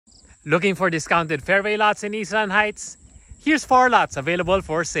Looking for discounted fairway lots in Eastland Heights? Here's 4 lots available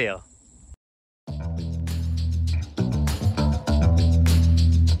for sale.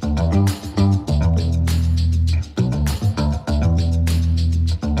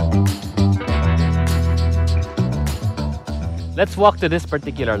 Let's walk to this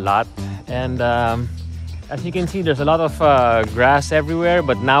particular lot, and as you can see, there's a lot of grass everywhere,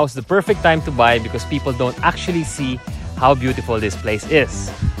 but now is the perfect time to buy because people don't actually see how beautiful this place is.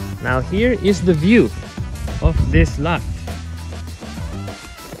 Now here is the view of this lot.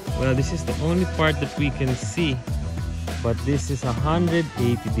 Well, this is the only part that we can see, but this is a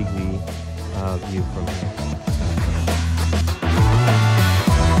 180-degree view from here.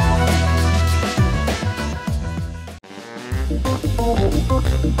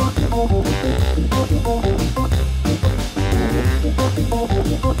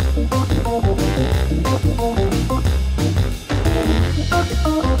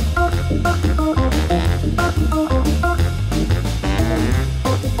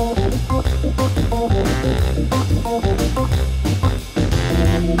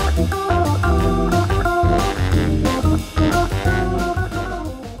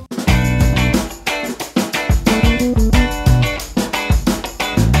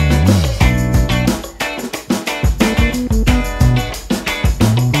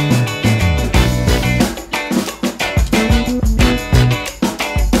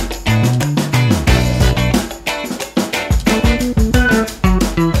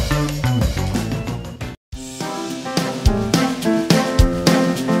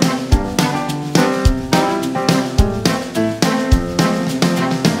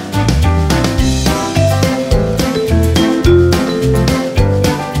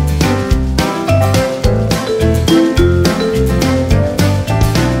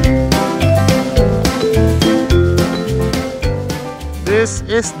 This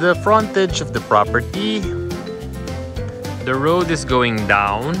is the frontage of the property. The road is going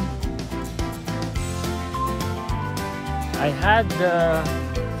down. I had the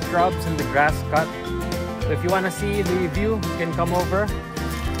shrubs and the grass cut. So if you want to see the view, you can come over.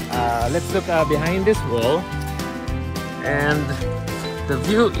 Let's look behind this wall. And the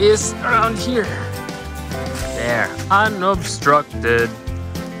view is around here. There, unobstructed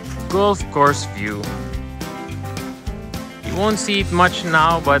golf course view. You won't see it much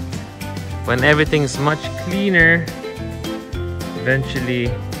now, but when everything's much cleaner, eventually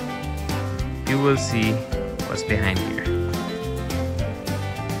you will see what's behind here.